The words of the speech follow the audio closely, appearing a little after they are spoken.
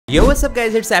Yo, what's up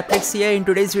guys, it's ApTreX here. In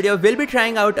today's video, we'll be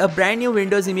trying out a brand new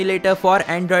Windows emulator for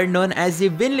Android known as the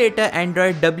Winlator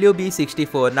Android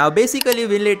WB64. Now basically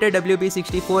Winlator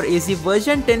WB64 is the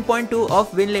version 10.2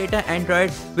 of Winlator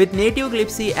Android with native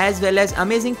glitchy as well as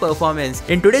amazing performance.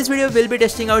 In today's video, we'll be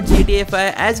testing out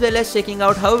GTFI as well as checking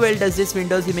out how well does this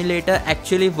Windows emulator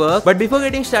actually work. But before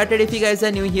getting started, if you guys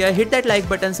are new here, hit that like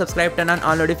button, subscribe, turn on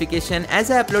all notification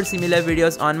as I upload similar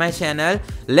videos on my channel.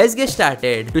 Let's get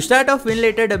started. To start off,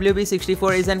 Winlator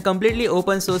WB64 is a completely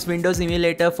open source Windows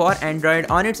emulator for Android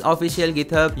on its official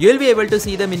GitHub. You'll be able to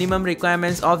see the minimum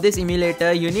requirements of this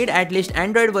emulator. You need at least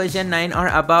Android version 9 or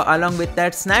above, along with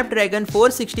that Snapdragon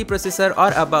 460 processor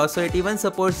or above, so it even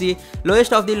supports the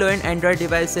lowest of the low-end Android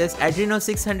devices, Adreno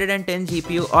 610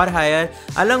 GPU or higher,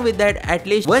 along with that at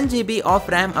least 1 GB of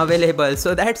RAM available,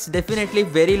 so that's definitely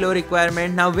very low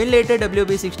requirement. Now Winlator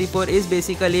WB64 is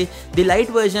basically the light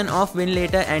version of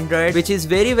Winlator Android, which is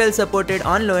very well supported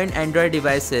on low-end Android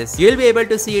devices. You'll be able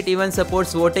to see it even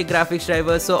supports WB64 graphics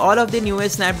drivers, so all of the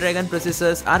newest Snapdragon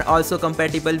processors are also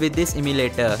compatible with this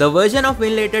emulator. The version of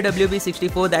Winlator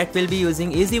WB64 that we'll be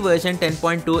using is the version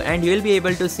 10.2, and you'll be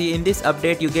able to see in this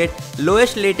update you get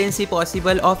lowest latency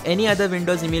possible of any other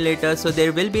Windows emulator, so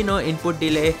there will be no input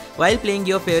delay while playing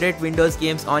your favorite Windows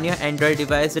games on your Android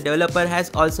device. The developer has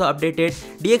also updated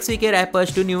DXVK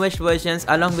wrappers to newest versions,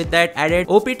 along with that added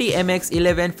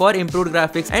OPTMX11 for improved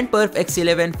graphics and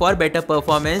PerfX11 for better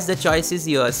performance. The choice is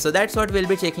yours, so that's what we'll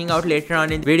be checking out later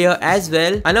on in the video as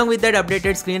well. Along with that,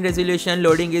 updated screen resolution,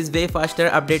 loading is way faster,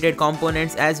 updated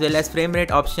components as well as frame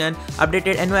rate option,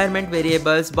 updated environment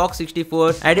variables,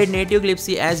 WB64, added native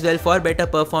glitchy as well for better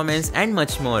performance, and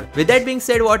much more. With that being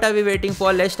said, what are we waiting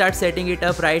for? Let's start setting it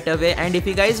up right away. And if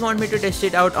you guys want me to test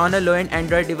it out on a low-end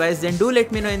Android device, then do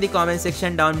let me know in the comment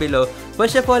section down below.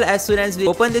 First of all, as soon as we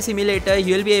open this emulator,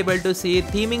 you'll be able to see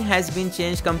theming has been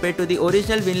changed compared to the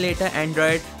original Winlator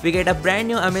Android. We get a brand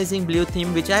new amazing blue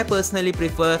theme, which I personally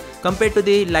prefer compared to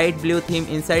the light blue theme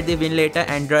inside the Winlator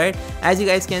Android. As you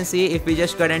guys can see, if we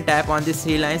just go and tap on these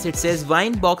three lines, it says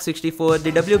WBB64,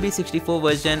 the WB64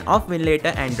 version of Winlator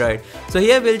Android. So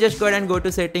here we'll just go and go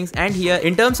to settings, and here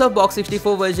in terms of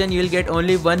WBB64 version, you'll get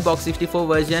only one WBB64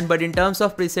 version, but in terms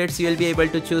of presets, you'll be able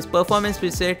to choose performance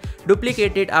preset,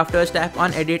 duplicate it, afterwards tap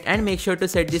on edit, and make sure to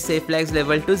set the save flags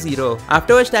level to 0.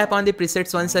 Afterwards tap on the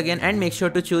presets once again and make sure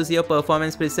to choose your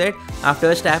performance preset.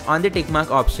 Afterwards tap on the tick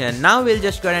mark option. Now we'll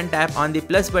just go and tap on the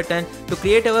plus button to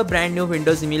create our brand new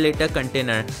Windows emulator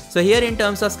container. So here in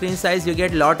terms of screen size, you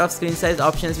get lot of screen size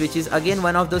options, which is again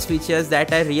one of those features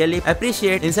that I really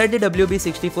appreciate inside the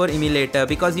WB64 emulator,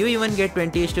 because you even get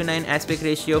 20:9 aspect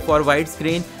ratio for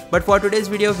widescreen. But for today's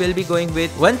video, we'll be going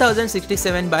with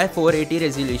 1067 by 480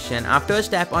 resolution. Afterwards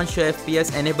tap on show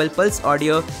FPS, enable pulse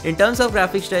audio. In terms of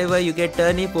graphics driver, you get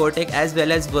Turnip, WB64 as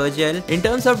well as Virgil. In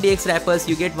terms of DX wrappers,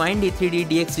 you get WindD3D,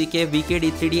 DXVK,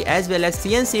 VKD3D as well as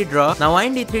CNC Draw. Now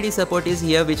WindD3D support is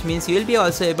here, which means you'll be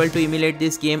also able to emulate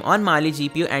this game on Mali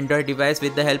GPU Android device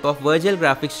with the help of Virgil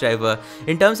graphics driver.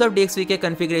 In terms of DXVK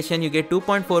configuration, you get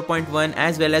 2.4.1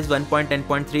 as well as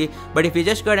 1.10.3, but if you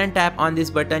just go and tap on this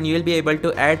button, you will be able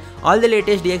to add all the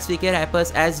latest DXVK wrappers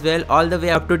as well, all the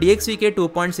way up to DXVK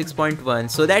 2.6.1,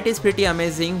 so that is pretty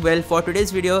amazing. Well, for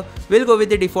today's video, we'll go with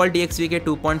the default DXVK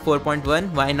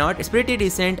 2.4.1. why not? It's pretty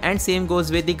decent, and same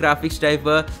goes with the graphics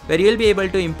driver, where you'll be able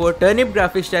to import Turnip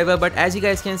graphics driver, but as you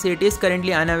guys can see, it is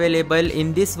currently unavailable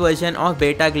in this version of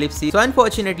beta glitchy, so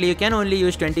unfortunately you can only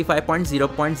use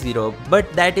 25.0.0,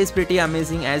 but that is pretty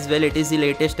amazing as well. It is the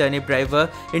latest Turnip driver.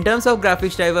 In terms of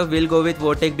graphics driver, we'll go with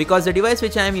WB64 because the device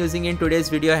which I am using in today's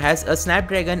video has a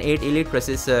Snapdragon 8 Elite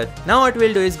processor. Now what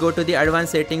we'll do is go to the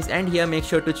advanced settings, and here make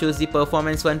sure to choose the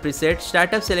performance 1 preset.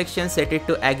 Startup selection, set it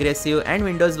to aggressive, and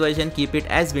Windows version keep it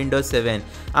as Windows 7.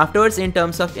 Afterwards, in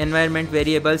terms of environment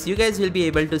variables, you guys will be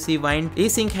able to see Wind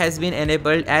eSync has been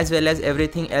enabled as well as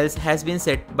everything else has been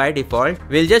set by default.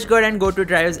 We'll just go and go to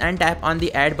drives and tap on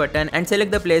the add button and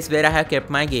select the place where I have kept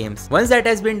my games. Once that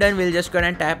has been done, we'll just go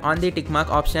and tap on the tick mark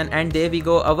option, and there we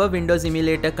go, our Windows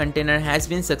emulator container has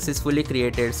been successfully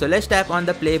created. So let's tap on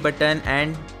the play button,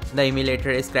 and the emulator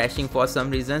is crashing for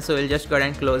some reason, so we'll just go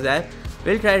and close app.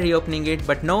 We'll try reopening it,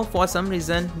 but no, for some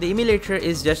reason the emulator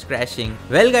is just crashing.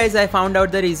 Well guys, I found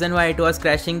out the reason why it was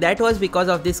crashing. That was because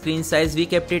of the screen size. We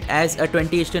kept it as a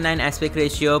 20:9 aspect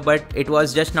ratio, but it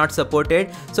was just not supported,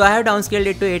 so I have downscaled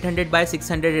it to 800 by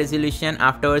 600 resolution.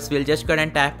 Afterwards, we'll just go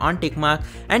and tap on tick mark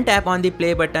and tap on the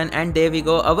play button, and there we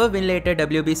go, our Winlator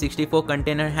WB64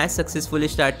 container has successfully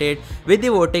started with the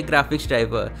WB64 graphics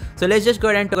driver. So let's just go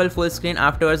and toggle full screen.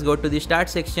 Afterwards, go to the start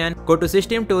section, go to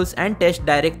system tools and test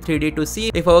direct 3D to see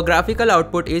if our graphical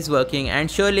output is working, and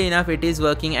surely enough it is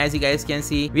working. As you guys can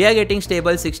see, we are getting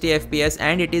stable 60 FPS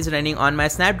and it is running on my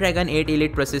Snapdragon 8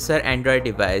 Elite processor Android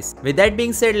device. With that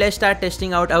being said, let's start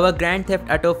testing out our Grand Theft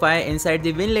Auto 5 inside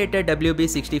the Winlator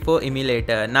WB64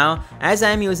 emulator. Now, as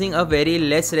I am using a very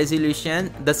less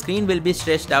resolution, the screen will be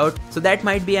stretched out, so that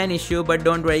might be an issue, but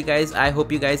don't worry guys, I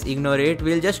hope you guys ignore it.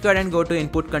 We'll just go ahead and go to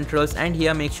input controls, and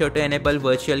here make sure to enable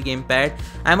virtual gamepad.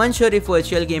 I'm unsure if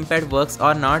virtual gamepad works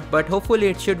or not, but hopefully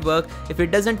it should work. If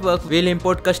it doesn't work, we'll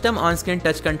import custom on-screen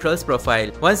touch controls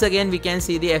profile. Once again, we can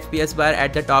see the FPS bar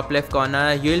at the top left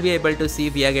corner. You will be able to see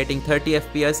we are getting 30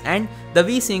 FPS and the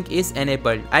VSync is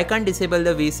enabled. I can't disable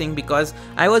the VSync because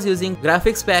I was using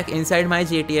graphics pack inside my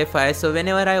GTA 5, so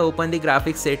whenever I open the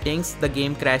graphics settings, the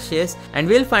game crashes, and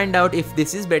we'll find out if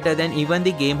this is better than even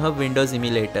the Game Hub Windows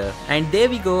emulator. And there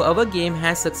we go, our game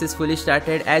has successfully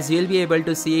started, as you'll be able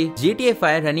to see GTA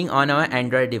 5 running on our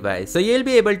Android device. So you'll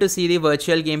be able to see the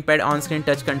virtual gamepad on-screen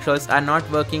touch controls are not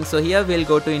working, so here we'll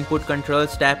go to input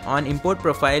controls, tap on import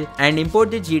profile and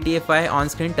import the GTA 5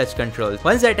 on-screen touch controls.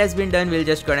 Once that has been done, we'll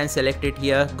just go ahead and select it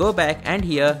here, go back, and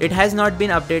here it has not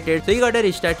been updated, so you gotta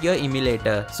restart your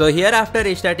emulator. So here, after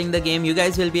restarting the game, you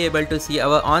guys will be able to see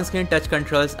our on-screen touch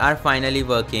controls are finally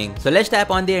working. So let's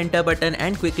tap on the enter button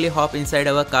and quickly hop inside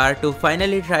our car to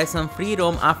finally try some free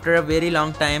roam after a very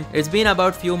long time. It's been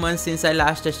about few months since I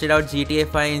last tested out GTA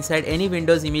 5 inside any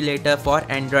Windows emulator for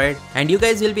Android, and you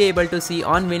guys will be able to see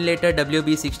on Winlator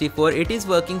WB64 it is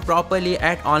working properly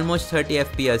at almost 30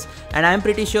 FPS, and I'm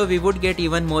pretty sure we would get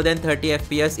even more than 30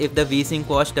 FPS if the VSync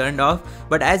was turned off.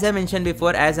 But as I mentioned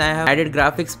before, as I have added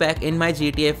graphics pack in my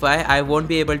GTA 5, I won't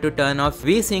be able to turn off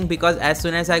VSync because as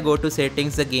soon as I go to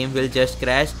settings, the game will just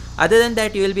crash. Other than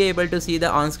that, you will be able to see the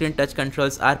on-screen touch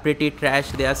controls are pretty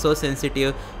trash. They are so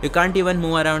sensitive, you can't even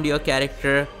move around your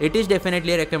character. It is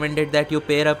definitely recommended that you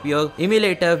pair up your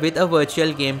emulator with a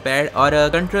virtual gamepad or a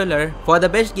controller for the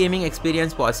best gaming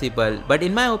experience possible. But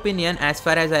in my opinion, as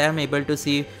far as I am able to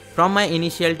see from my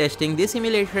initial testing, this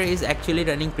emulator is actually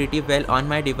running pretty well on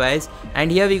my device. And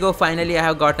here we go, finally I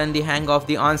have gotten the hang of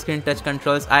the on-screen touch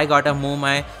controls. I gotta move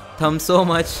my thumb so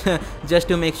much just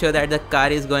to make sure that the car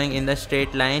is going in the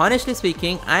straight line. Honestly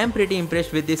speaking, I am pretty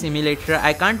impressed with this emulator.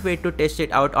 I can't wait to test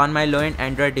it out on my low-end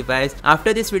Android device.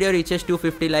 After this video reaches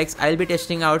 250 likes, I'll be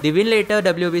testing out the Winlator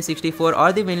WB64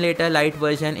 or the Winlator Lite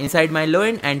version inside my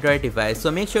low-end Android device. So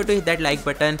make sure to hit that like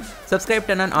button, subscribe,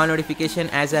 turn on all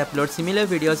notification as I upload similar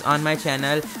videos on my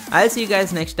channel. I'll see you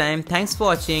guys next time. Thanks for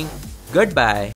watching. Goodbye.